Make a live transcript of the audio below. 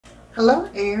Hello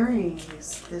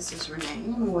Aries, this is Renee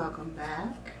and welcome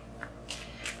back.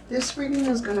 This reading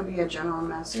is going to be a general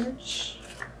message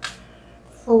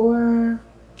for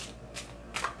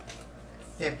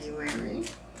February.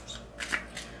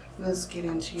 Let's get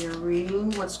into your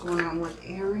reading. What's going on with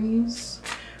Aries?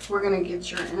 We're going to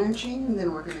get your energy and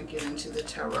then we're going to get into the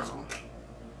tarot.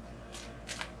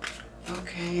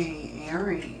 Okay,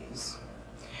 Aries.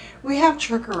 We have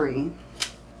trickery.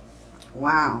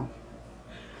 Wow.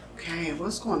 Okay,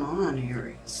 what's going on,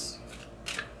 Aries?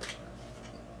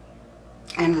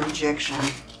 And rejection.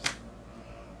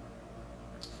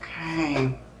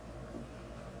 Okay.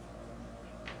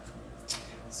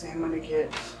 So I'm going to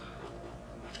get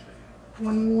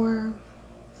one more.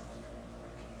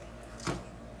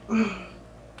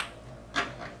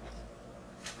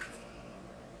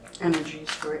 Energies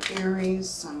for Aries,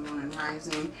 Sun, Moon, and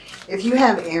Rising. If you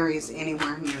have Aries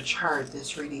anywhere in your chart,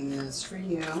 this reading is for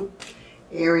you.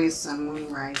 Aries, Sun, Moon,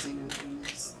 Rising, and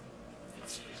Venus.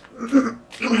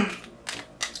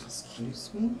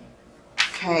 Excuse me.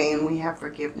 Okay, and we have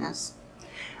forgiveness.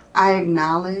 I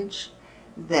acknowledge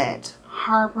that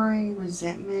harboring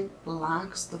resentment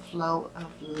blocks the flow of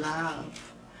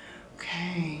love.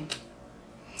 Okay.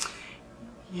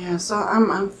 Yeah, so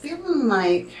I'm feeling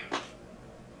like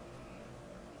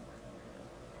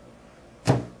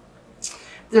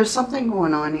there's something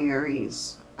going on,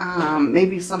 Aries.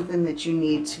 Maybe something that you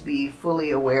need to be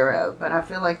fully aware of. But I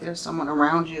feel like there's someone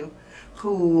around you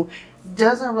who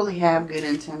doesn't really have good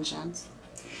intentions.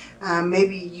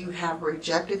 Maybe you have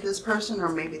rejected this person, or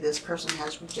maybe this person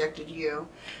has rejected you.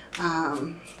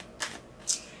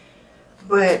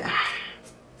 But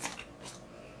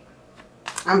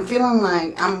I'm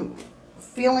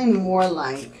feeling more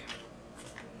like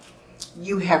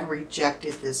you have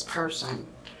rejected this person,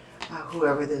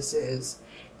 whoever this is,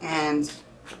 and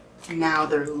now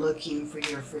they're looking for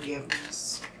your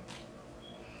forgiveness.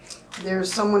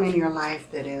 There's someone in your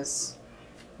life that is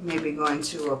maybe going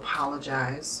to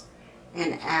apologize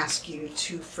and ask you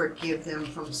to forgive them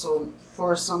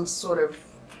for some sort of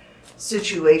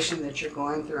situation that you're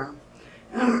going through.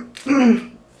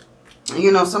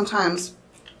 You know, sometimes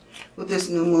with this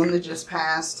new moon that just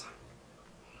passed,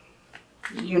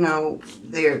 you know,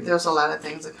 there's a lot of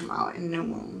things that come out in new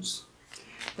moons.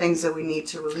 Things that we need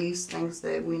to release, things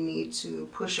that we need to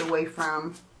push away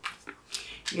from,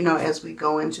 you know, as we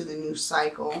go into the new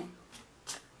cycle.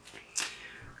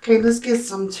 Okay, let's get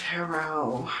some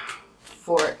tarot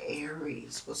for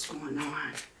Aries. What's going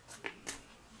on?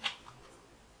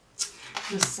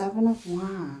 The Seven of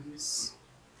Wands.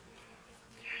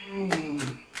 Okay.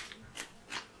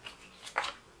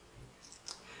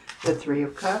 The Three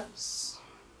of Cups.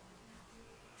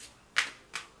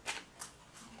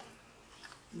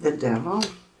 The Devil.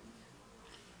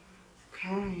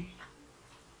 Okay.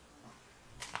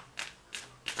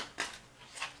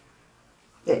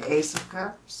 The Ace of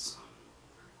Cups.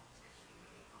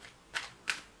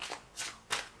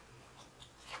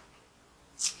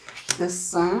 The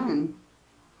Sun.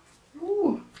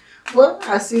 Ooh. Well,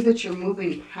 I see that you're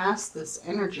moving past this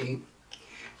energy.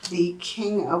 The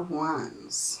King of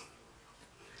Wands.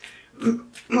 The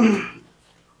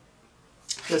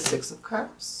Six of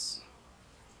Cups.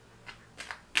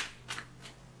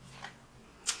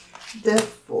 The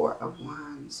Four of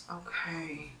Wands.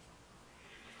 Okay.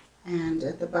 And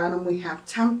at the bottom we have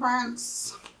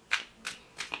Temperance.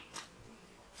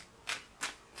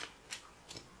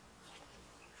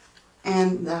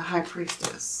 And the High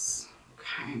Priestess.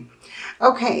 Okay.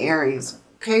 Okay, Aries.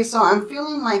 Okay, so I'm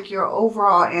feeling like your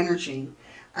overall energy,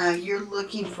 you're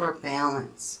looking for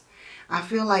balance. I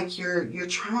feel like you're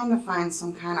trying to find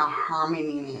some kind of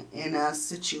harmony in a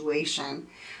situation.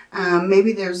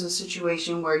 Maybe there's a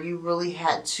situation where you really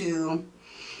had to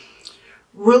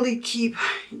really keep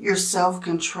your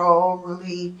self-control,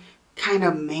 really kind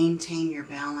of maintain your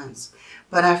balance.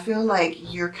 But I feel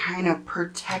like you're kind of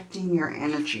protecting your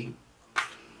energy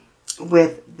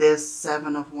with this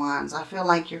Seven of Wands. I feel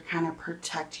like you're kind of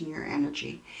protecting your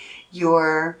energy.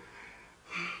 You're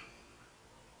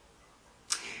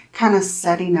kind of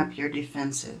setting up your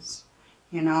defenses,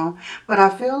 you know. But I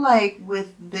feel like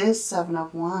with this Seven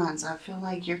of Wands, I feel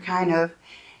like you're kind of,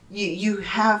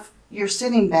 you're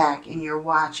sitting back and you're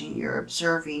watching, you're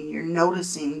observing, you're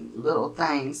noticing little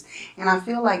things. And I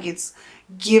feel like it's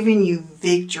giving you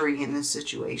victory in this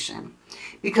situation.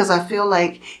 Because I feel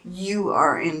like you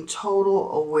are in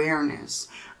total awareness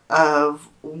of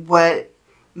what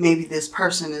maybe this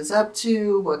person is up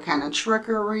to, what kind of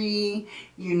trickery,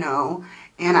 you know.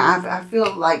 And I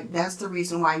feel like that's the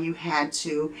reason why you had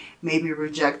to maybe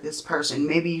reject this person.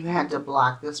 Maybe you had to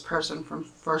block this person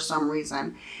for some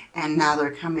reason. And now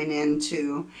they're coming in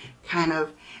to kind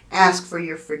of ask for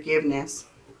your forgiveness.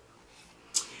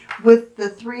 With the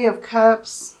Three of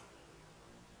Cups,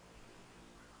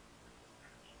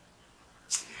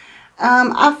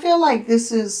 I feel like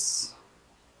this is...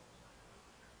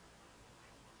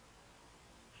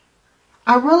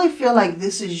 I really feel like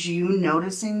this is you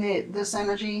noticing this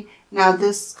energy. Now,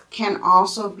 this can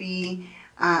also be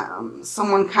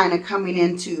someone kind of coming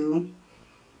in to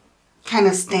kind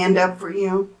of stand up for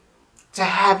you, to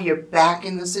have your back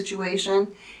in the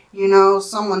situation. You know,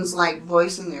 someone's like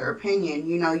voicing their opinion.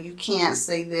 You know, you can't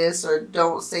say this or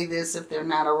don't say this if they're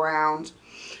not around.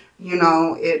 You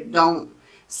know, don't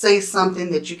say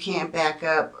something that you can't back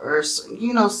up, or,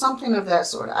 you know, something of that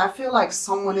sort. I feel like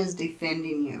someone is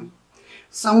defending you.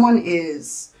 Someone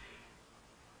is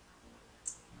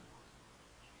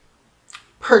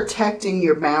protecting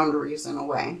your boundaries in a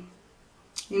way,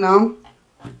 you know.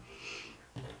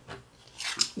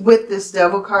 With this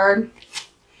Devil card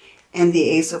and the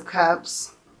Ace of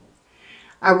Cups,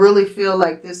 I really feel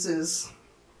like this is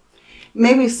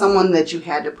maybe someone that you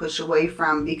had to push away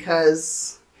from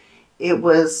because it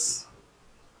was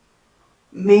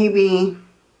maybe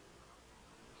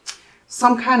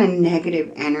some kind of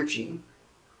negative energy.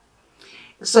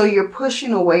 So you're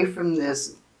pushing away from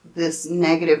this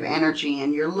negative energy,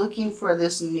 and you're looking for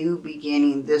this new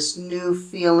beginning, this new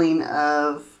feeling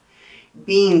of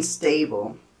being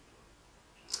stable,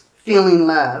 feeling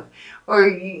love. Or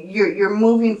you're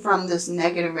moving from this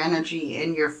negative energy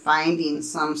and you're finding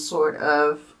some sort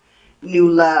of new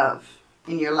love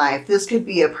in your life. This could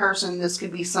be a person, this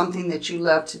could be something that you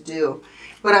love to do.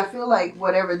 But I feel like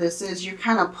whatever this is, you're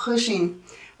kind of pushing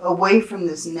away from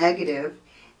this negative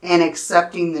and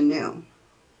accepting the new.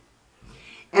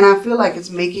 And I feel like it's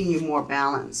making you more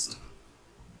balanced.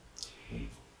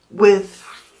 With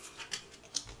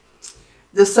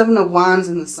the Seven of Wands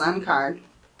and the Sun card,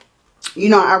 you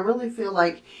know, I really feel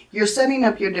like you're setting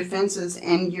up your defenses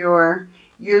and you're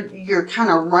kind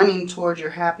of running towards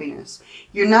your happiness.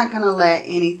 You're not going to let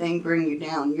anything bring you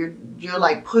down. You're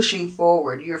like pushing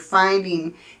forward. You're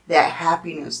finding that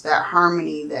happiness, that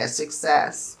harmony, that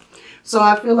success. So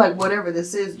I feel like whatever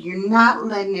this is, you're not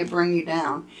letting it bring you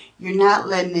down. You're not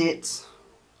letting it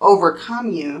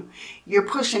overcome you. You're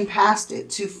pushing past it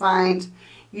to find,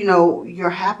 you know,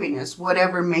 your happiness,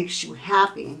 whatever makes you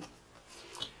happy,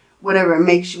 whatever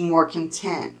makes you more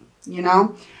content, you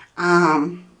know.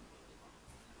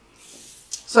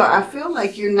 So I feel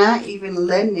like you're not even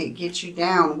letting it get you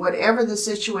down. Whatever the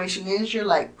situation is, you're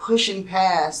like pushing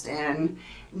past and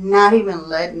not even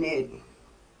letting it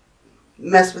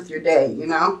mess with your day, you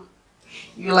know.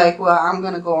 You're like, well, I'm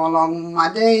going to go along with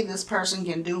my day. This person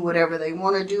can do whatever they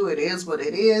want to do. It is what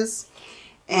it is.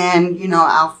 And, you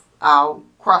know, I'll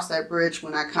cross that bridge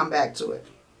when I come back to it.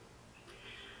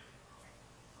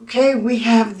 Okay, we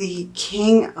have the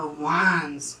King of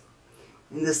Wands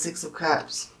and the Six of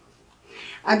Cups.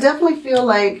 I definitely feel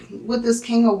like with this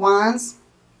King of Wands,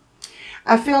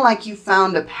 I feel like you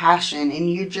found a passion and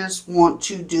you just want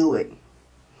to do it.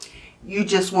 You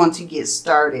just want to get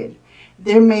started.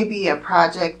 There may be a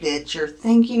project that you're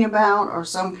thinking about or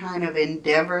some kind of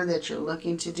endeavor that you're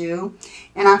looking to do.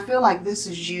 And I feel like this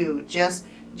is you just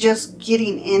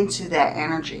getting into that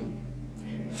energy,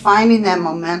 finding that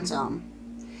momentum,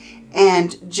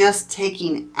 and just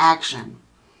taking action.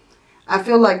 I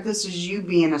feel like this is you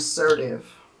being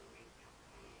assertive.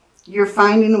 You're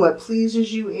finding what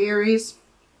pleases you, Aries,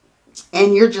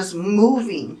 and you're just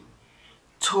moving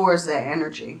towards that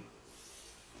energy.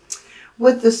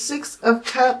 With the Six of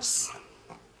Cups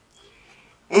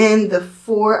and the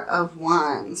Four of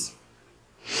Wands.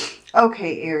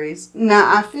 Okay, Aries.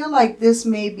 Now, I feel like this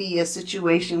may be a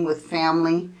situation with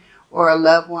family or a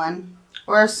loved one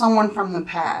or someone from the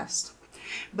past.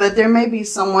 But there may be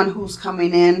someone who's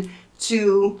coming in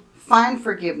to find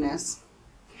forgiveness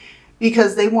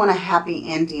because they want a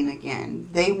happy ending again.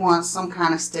 They want some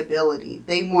kind of stability.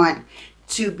 They want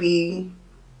to be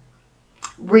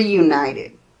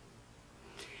reunited.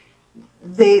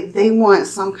 They want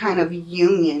some kind of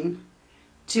union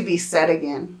to be set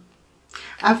again.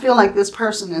 I feel like this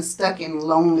person is stuck in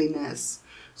loneliness.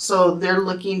 So they're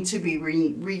looking to be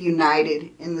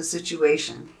reunited in the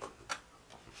situation.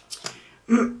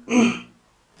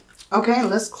 Okay,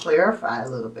 let's clarify a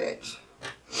little bit.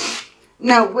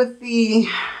 Now, with the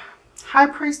High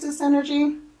Priestess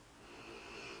energy,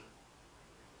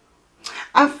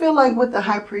 I feel like with the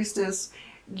High Priestess,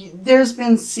 there's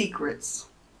been secrets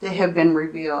that have been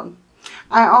revealed.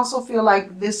 I also feel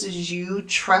like this is you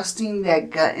trusting that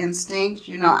gut instinct.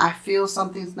 You know, I feel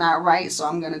something's not right, so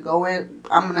I'm going to go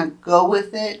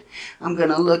with it. I'm going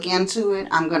to look into it.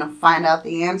 I'm going to find out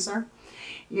the answer.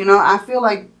 You know,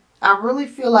 I really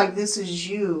feel like this is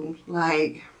you,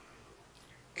 like,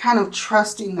 kind of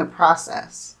trusting the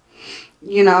process.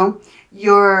 You know,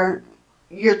 you're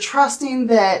trusting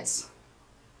that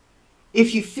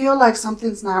if you feel like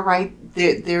something's not right,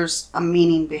 there's a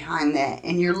meaning behind that.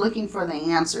 And you're looking for the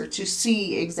answer to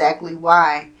see exactly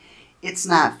why it's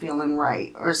not feeling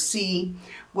right, or see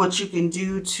what you can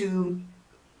do to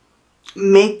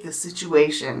make the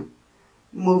situation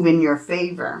move in your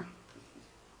favor.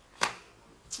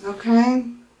 Okay.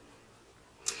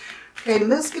 Okay,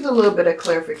 let's get a little bit of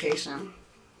clarification.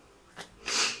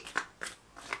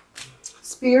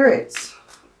 Spirits,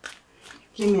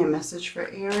 give me a message for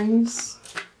Aries.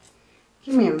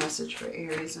 Give me a message for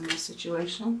Aries in this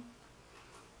situation.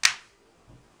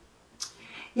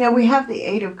 Yeah, we have the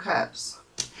Eight of Cups.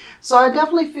 So I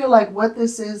definitely feel like what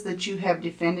this is that you have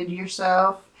defended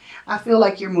yourself. I feel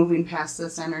like you're moving past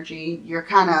this energy. You're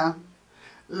kind of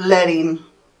letting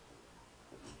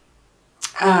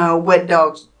wet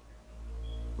dogs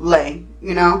lay,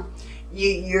 you know.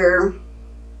 You're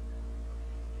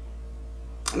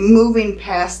moving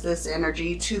past this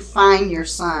energy to find your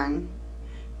sun,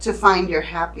 to find your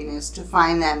happiness, to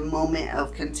find that moment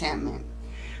of contentment.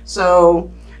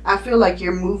 So I feel like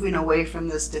you're moving away from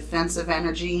this defensive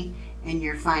energy and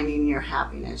you're finding your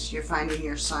happiness. You're finding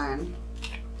your sun.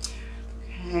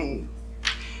 Okay.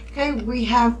 Okay, we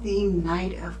have the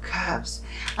Knight of Cups.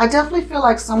 I definitely feel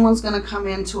like someone's going to come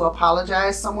in to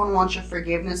apologize. Someone wants your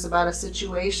forgiveness about a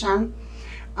situation.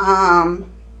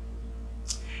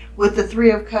 With the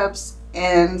Three of Cups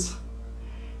and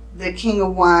the King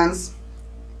of Wands,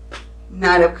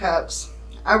 Knight of Cups,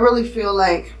 I really feel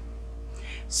like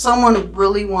someone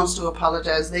really wants to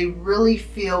apologize. They really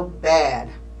feel bad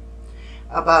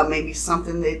about maybe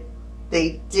something that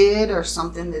they did or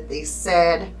something that they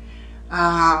said.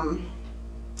 And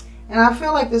I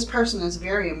feel like this person is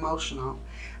very emotional.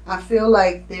 I feel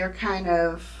like they're kind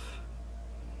of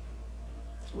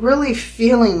really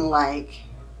feeling like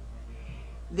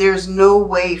there's no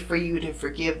way for you to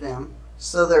forgive them.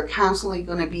 So they're constantly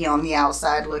going to be on the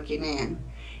outside looking in,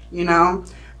 you know.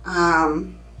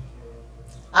 I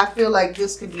feel like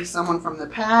this could be someone from the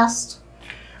past.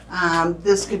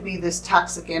 This could be this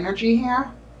toxic energy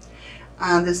here,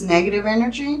 this negative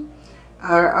energy,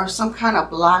 or some kind of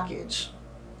blockage.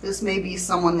 This may be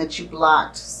someone that you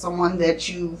blocked, someone that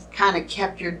you've kind of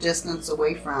kept your distance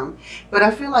away from. But I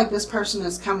feel like this person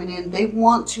is coming in. They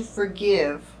want to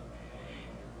forgive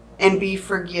and be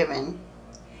forgiven.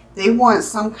 They want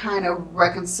some kind of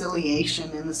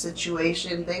reconciliation in the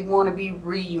situation. They want to be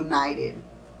reunited.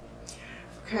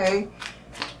 Okay.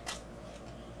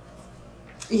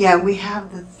 Yeah, we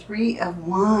have the Three of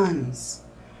Wands.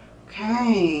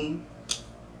 Okay.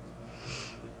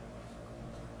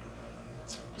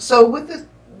 So with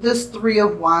this Three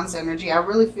of Wands energy, I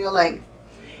really feel like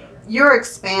you're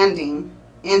expanding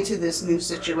into this new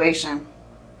situation.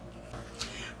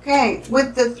 Okay,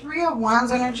 with the Three of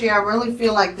Wands energy, I really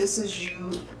feel like this is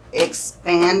you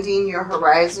expanding your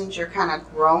horizons. You're kind of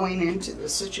growing into the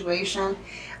situation.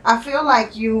 I feel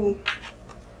like you're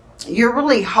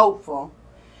really hopeful.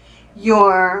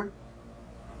 You're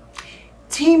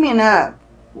teaming up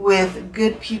with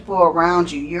good people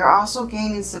around you. You're also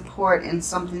gaining support in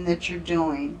something that you're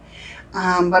doing.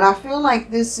 But I feel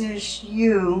like this is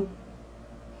you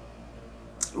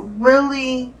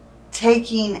really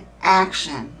taking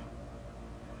action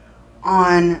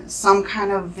on some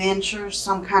kind of venture,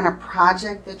 some kind of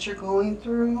project that you're going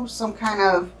through, some kind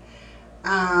of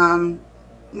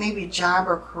maybe job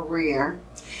or career.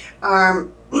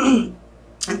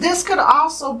 This could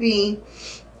also be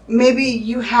maybe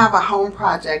you have a home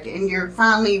project and you're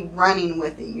finally running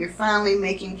with it. You're finally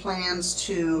making plans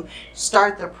to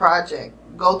start the project,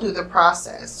 go through the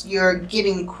process. You're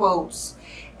getting quotes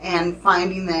and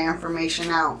finding the information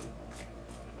out.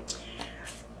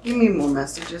 Give me more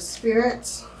messages,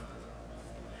 spirits.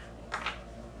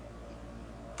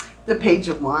 The Page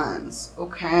of Wands.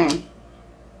 Okay.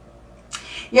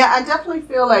 Yeah, I definitely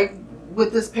feel like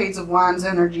with this Page of Wands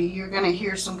energy, you're going to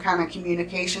hear some kind of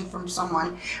communication from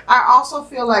someone. I also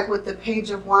feel like with the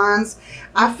Page of Wands,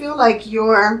 I feel like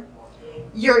you're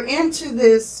into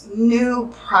this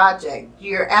new project.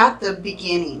 You're at the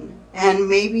beginning, and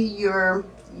maybe you're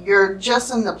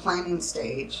just in the planning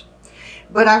stage.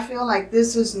 But I feel like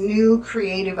this is new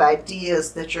creative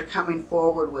ideas that you're coming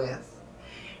forward with.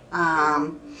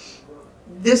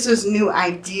 This is new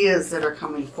ideas that are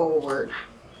coming forward.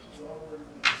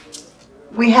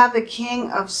 We have the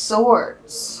King of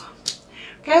Swords.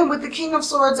 Okay, with the King of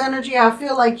Swords energy, I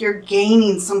feel like you're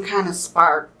gaining some kind of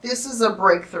spark. This is a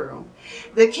breakthrough.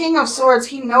 The King of Swords,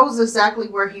 he knows exactly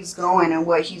where he's going and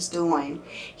what he's doing.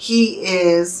 He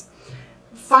is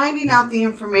finding out the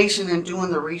information and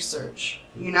doing the research,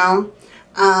 you know.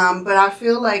 But I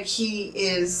feel like he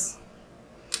is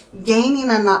gaining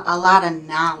a lot of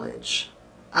knowledge,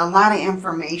 a lot of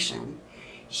information.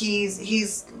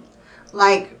 He's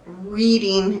like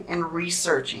reading and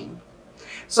researching.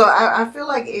 So I feel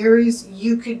like Aries,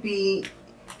 you could be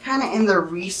kind of in the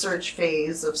research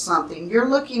phase of something. You're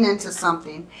looking into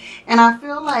something. And I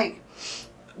feel like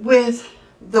with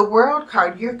the World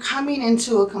card, you're coming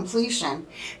into a completion.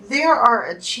 There are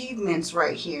achievements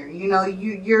right here. You know,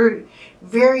 you're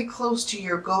very close to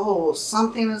your goals.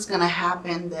 Something is going to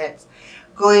happen that's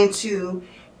going to,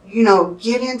 you know,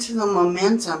 get into the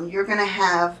momentum. You're going to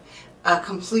have a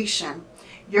completion.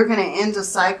 You're going to end a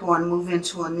cycle and move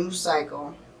into a new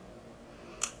cycle.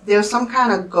 There's some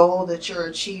kind of goal that you're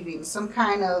achieving, some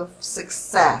kind of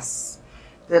success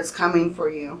that's coming for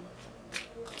you.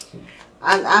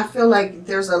 I feel like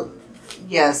there's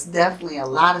yes, definitely a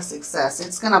lot of success.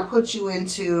 It's going to put you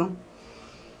into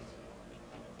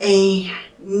a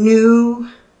new,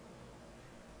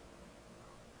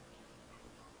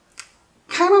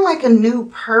 kind of like a new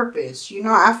purpose. You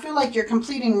know, I feel like you're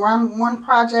completing one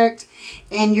project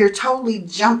and you're totally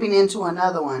jumping into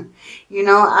another one. You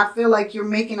know, I feel like you're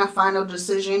making a final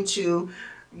decision to,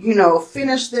 you know,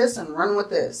 finish this and run with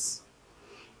this.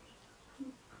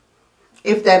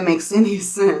 If that makes any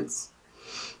sense.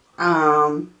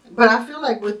 But I feel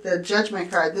like with the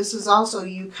Judgment card, this is also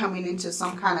you coming into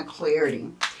some kind of clarity.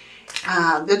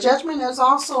 The Judgment is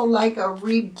also like a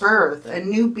rebirth, a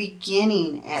new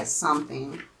beginning at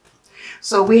something.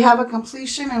 So we have a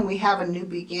completion and we have a new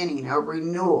beginning, a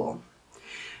renewal.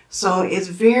 So it's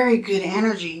very good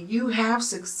energy. You have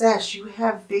success. You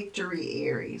have victory,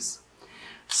 Aries.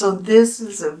 So this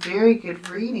is a very good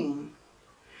reading.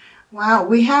 Wow,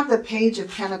 we have the Page of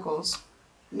Pentacles.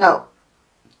 No,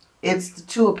 it's the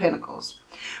Two of Pentacles.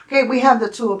 Okay, we have the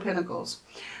Two of Pentacles.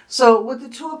 So with the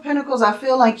Two of Pentacles, I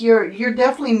feel like you're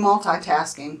definitely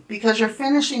multitasking because you're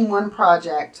finishing one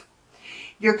project.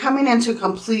 You're coming into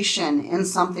completion in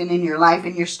something in your life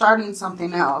and you're starting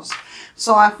something else.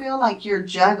 So I feel like you're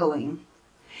juggling.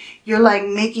 You're like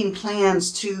making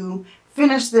plans to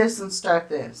finish this and start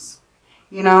this,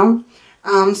 you know.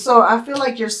 So I feel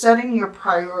like you're setting your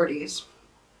priorities.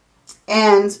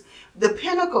 And the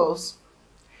Pentacles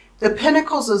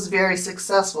is very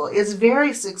successful. It's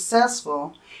very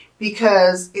successful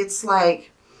because it's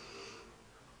like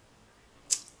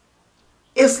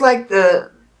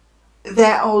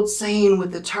that old saying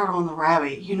with the turtle and the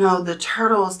rabbit. You know, the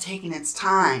turtle is taking its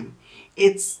time.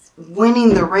 It's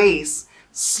winning the race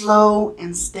slow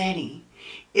and steady.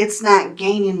 It's not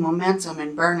gaining momentum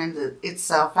and burning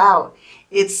itself out.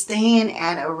 It's staying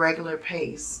at a regular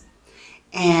pace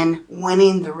and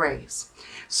winning the race.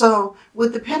 So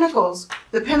with the Pentacles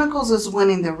is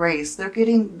winning the race. They're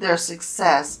getting their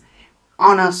success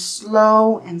on a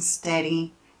slow and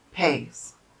steady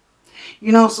pace.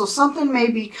 You know, so something may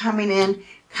be coming in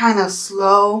kind of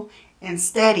slow and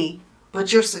steady,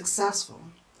 but you're successful.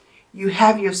 You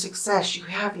have your success. You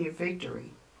have your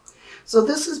victory. So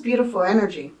this is beautiful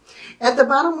energy. At the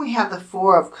bottom, we have the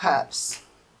Four of Cups.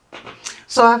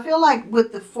 So I feel like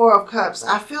with the Four of Cups,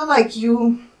 I feel like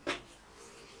you...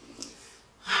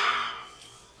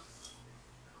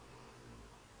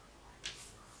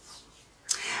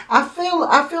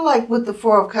 I feel like with the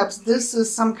Four of Cups, this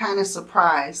is some kind of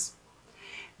surprise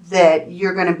that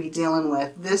you're going to be dealing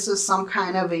with. This is some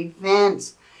kind of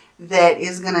event that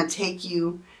is going to take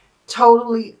you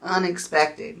totally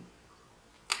unexpected.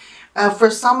 For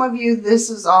some of you, this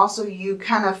is also you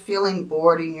kind of feeling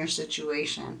bored in your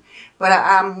situation. But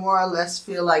I more or less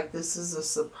feel like this is a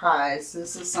surprise.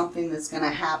 This is something that's going to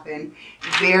happen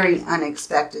very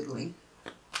unexpectedly.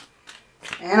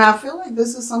 And I feel like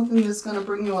this is something that's going to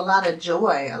bring you a lot of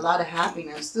joy, a lot of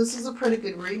happiness. This is a pretty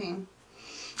good reading.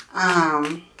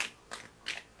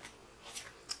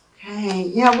 Okay,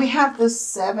 yeah, we have the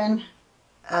Seven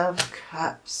of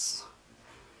Cups.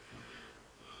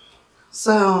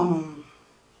 So,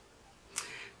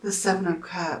 the Seven of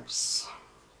Cups.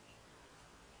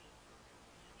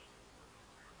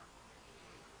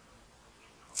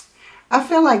 I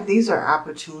feel like these are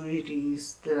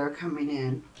opportunities that are coming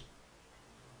in,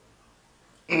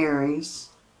 Aries.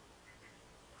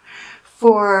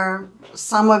 For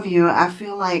some of you, I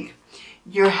feel like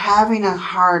you're having a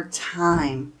hard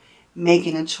time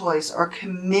making a choice or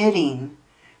committing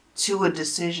to a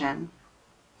decision.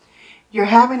 you're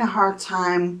having a hard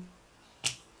time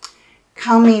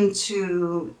coming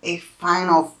to a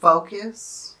final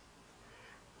focus.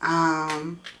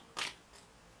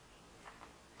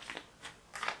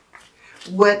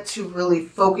 What to really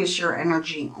focus your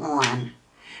energy on.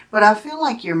 But I feel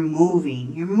like you're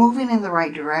moving. You're moving in the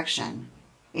right direction,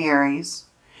 Aries.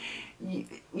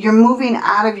 You're moving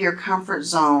out of your comfort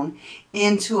zone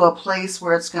into a place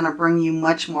where it's going to bring you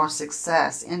much more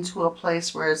success, into a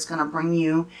place where it's going to bring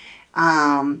you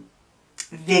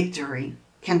victory,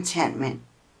 contentment,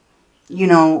 you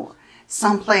know,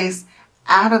 someplace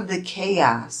out of the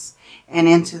chaos and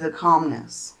into the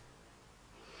calmness.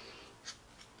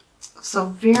 So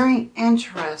very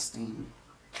interesting.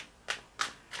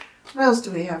 What else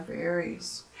do we have for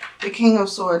Aries? The King of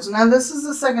Swords. Now, this is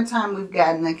the second time we've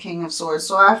gotten the King of Swords.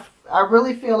 So I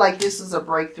really feel like this is a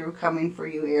breakthrough coming for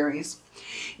you, Aries.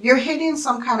 You're hitting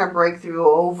some kind of breakthrough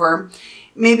over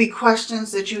maybe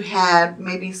questions that you had,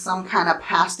 maybe some kind of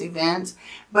past event.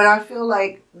 But I feel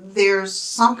like there's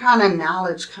some kind of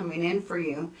knowledge coming in for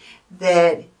you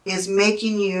that is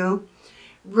making you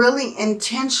really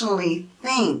intentionally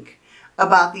think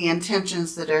about the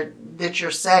intentions that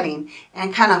you're setting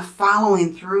and kind of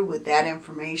following through with that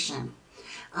information.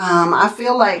 I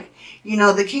feel like, you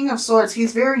know, the King of Swords,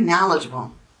 he's very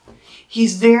knowledgeable.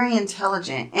 He's very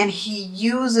intelligent, and he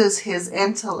uses his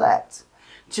intellect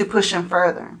to push him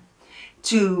further,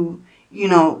 to, you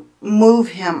know, move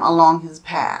him along his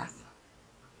path.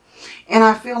 And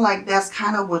I feel like that's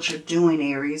kind of what you're doing,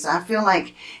 Aries. I feel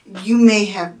like you may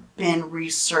have been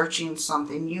researching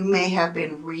something. You may have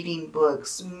been reading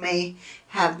books. You may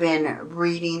have been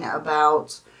reading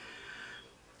about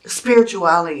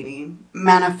spirituality,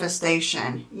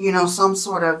 manifestation, you know, some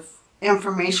sort of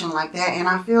information like that. And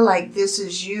I feel like this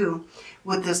is you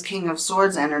with this King of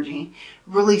Swords energy,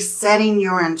 really setting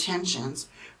your intentions,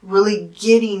 really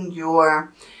getting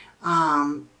your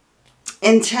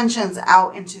intentions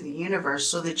out into the universe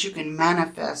so that you can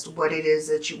manifest what it is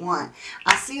that you want.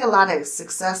 I see a lot of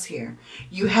success here.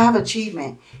 You have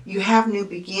achievement. You have new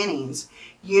beginnings.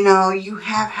 You know, you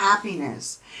have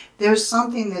happiness. There's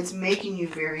something that's making you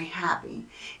very happy.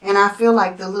 And I feel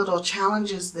like the little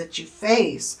challenges that you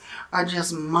face are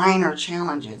just minor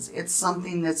challenges. It's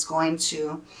something that's going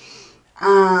to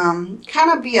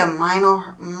kind of be a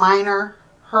minor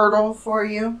hurdle for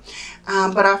you.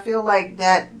 But I feel like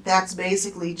that's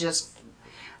basically just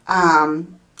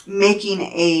making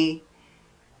a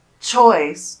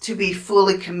choice to be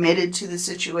fully committed to the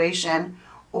situation,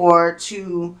 or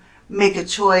to make a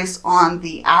choice on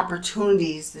the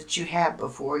opportunities that you have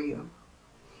before you,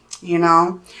 you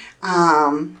know.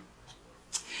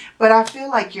 But I feel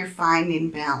like you're finding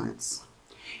balance.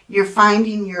 You're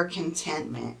finding your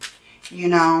contentment, you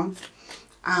know.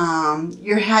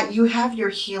 You have your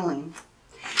healing.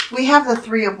 We have the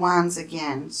Three of Wands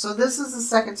again. So this is the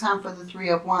second time for the Three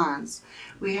of Wands.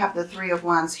 We have the Three of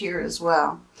Wands here as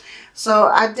well. So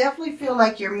I definitely feel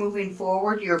like you're moving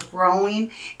forward. You're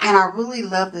growing. And I really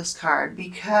love this card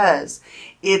because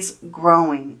it's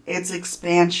growing. It's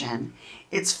expansion.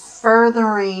 It's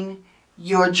furthering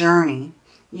your journey.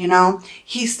 You know,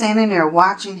 he's standing there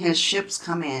watching his ships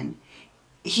come in.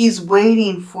 He's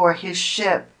waiting for his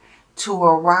ship to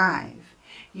arrive.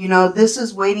 You know, this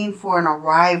is waiting for an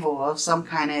arrival of some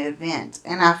kind of event.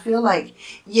 And I feel like,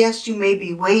 yes, you may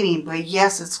be waiting, but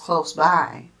yes, it's close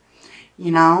by.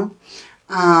 You know,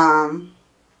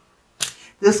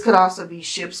 this could also be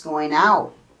ships going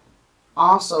out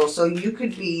also. So you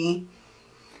could be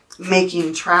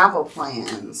making travel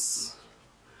plans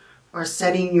or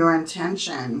setting your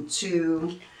intention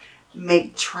to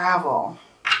make travel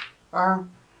or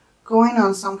going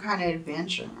on some kind of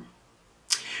adventure.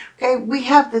 Okay, we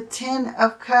have the Ten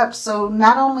of Cups. So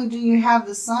not only do you have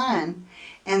the Sun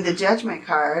and the Judgment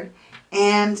card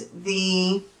and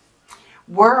the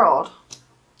World,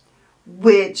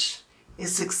 which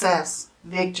is success,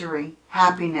 victory,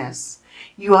 happiness.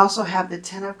 You also have the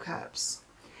Ten of Cups,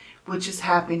 which is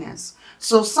happiness.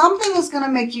 So something is going to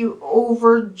make you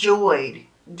overjoyed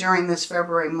during this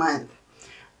February month.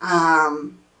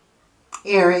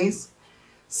 Aries,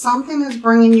 something is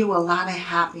bringing you a lot of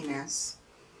happiness.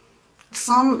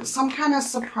 Some kind of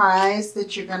surprise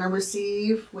that you're going to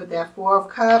receive with that Four of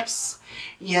Cups.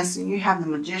 Yes, and you have the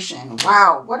Magician.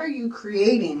 Wow, what are you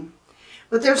creating?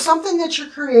 But there's something that you're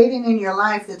creating in your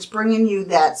life that's bringing you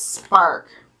that spark,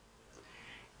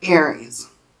 Aries.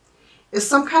 It's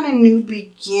some kind of new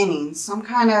beginning, some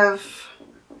kind of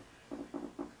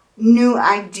new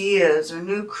ideas or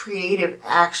new creative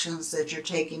actions that you're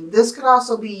taking. This could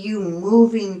also be you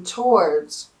moving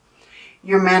towards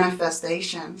your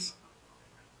manifestations.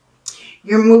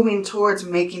 You're moving towards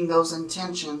making those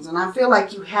intentions. And I feel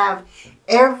like you have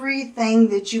everything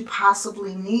that you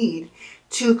possibly need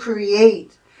to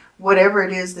create whatever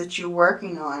it is that you're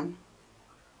working on.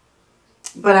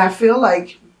 But I feel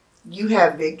like you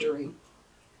have victory.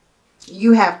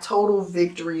 You have total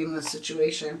victory in the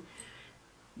situation.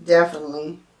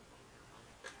 Definitely.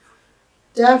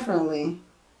 Definitely.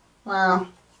 Wow.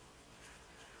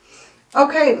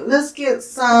 Okay, let's get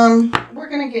some, we're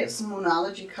going to get some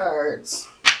Moonology cards.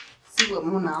 See what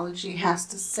Moonology has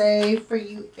to say for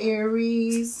you,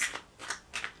 Aries.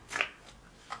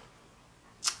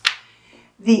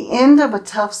 The end of a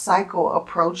tough cycle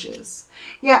approaches.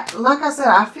 Yeah, like I said,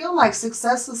 I feel like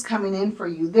success is coming in for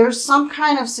you. There's some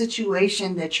kind of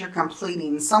situation that you're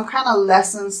completing, some kind of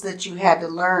lessons that you had to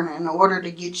learn in order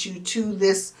to get you to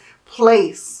this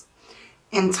place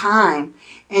in time.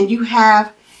 And you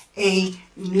have a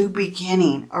new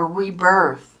beginning, a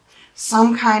rebirth,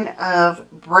 some kind of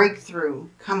breakthrough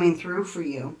coming through for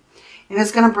you. And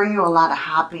it's going to bring you a lot of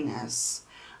happiness,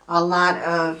 a lot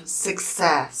of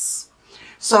success.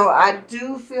 So I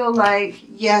do feel like,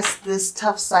 yes, this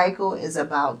tough cycle is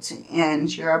about to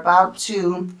end. You're about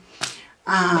to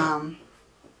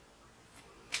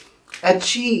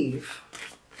achieve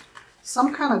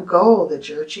some kind of goal that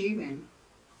you're achieving.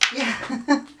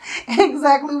 Yeah,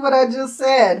 exactly what I just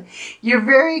said. You're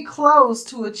very close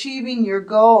to achieving your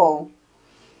goal.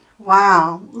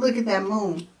 Wow, look at that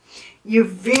moon. You're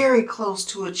very close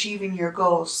to achieving your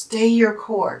goal. Stay your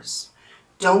course.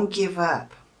 Don't give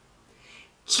up.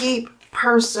 Keep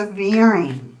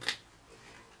persevering.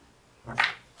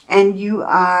 And you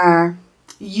and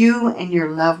your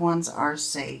loved ones are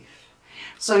safe.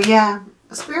 So yeah,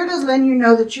 Spirit is letting you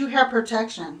know that you have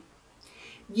protection.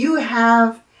 You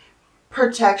have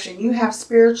protection. You have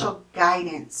spiritual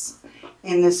guidance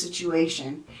in this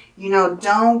situation. You know,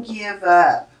 don't give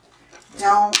up.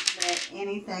 Don't let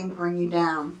anything bring you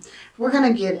down. We're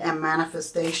going to get a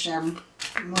manifestation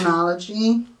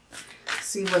Moonology.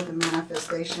 See what the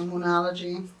manifestation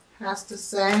Moonology has to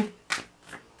say.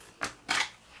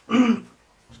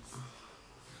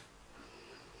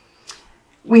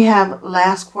 We have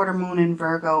last quarter moon in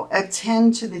Virgo.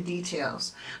 Attend to the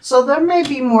details. So there may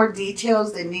be more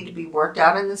details that need to be worked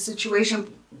out in this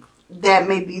situation. That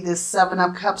may be this 7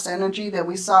 of Cups energy that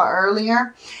we saw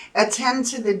earlier. Attend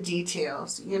to the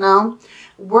details, you know.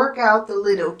 Work out the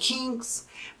little kinks.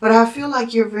 But I feel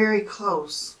like you're very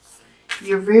close.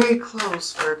 You're very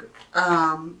close for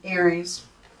Aries.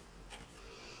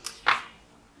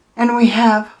 And we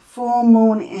have full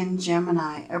moon in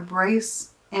Gemini. Embrace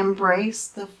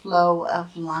the flow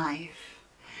of life.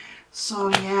 So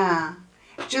yeah,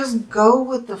 just go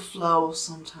with the flow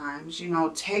sometimes. You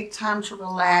know, take time to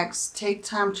relax. Take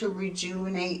time to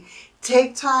rejuvenate.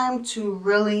 Take time to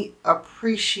really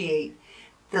appreciate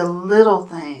the little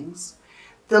things.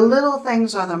 The little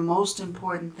things are the most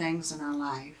important things in our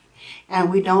life. And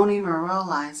we don't even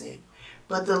realize it.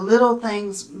 But the little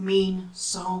things mean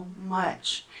so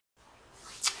much.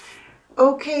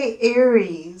 Okay,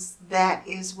 Aries, that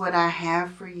is what I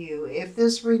have for you. If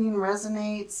this reading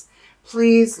resonates,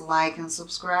 please like and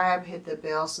subscribe. Hit the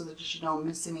bell so that you don't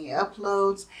miss any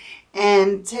uploads.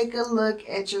 And take a look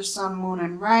at your sun, moon,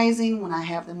 and rising when I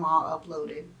have them all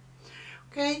uploaded.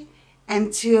 Okay?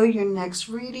 Until your next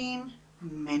reading,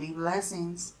 many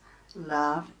blessings,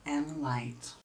 love, and light.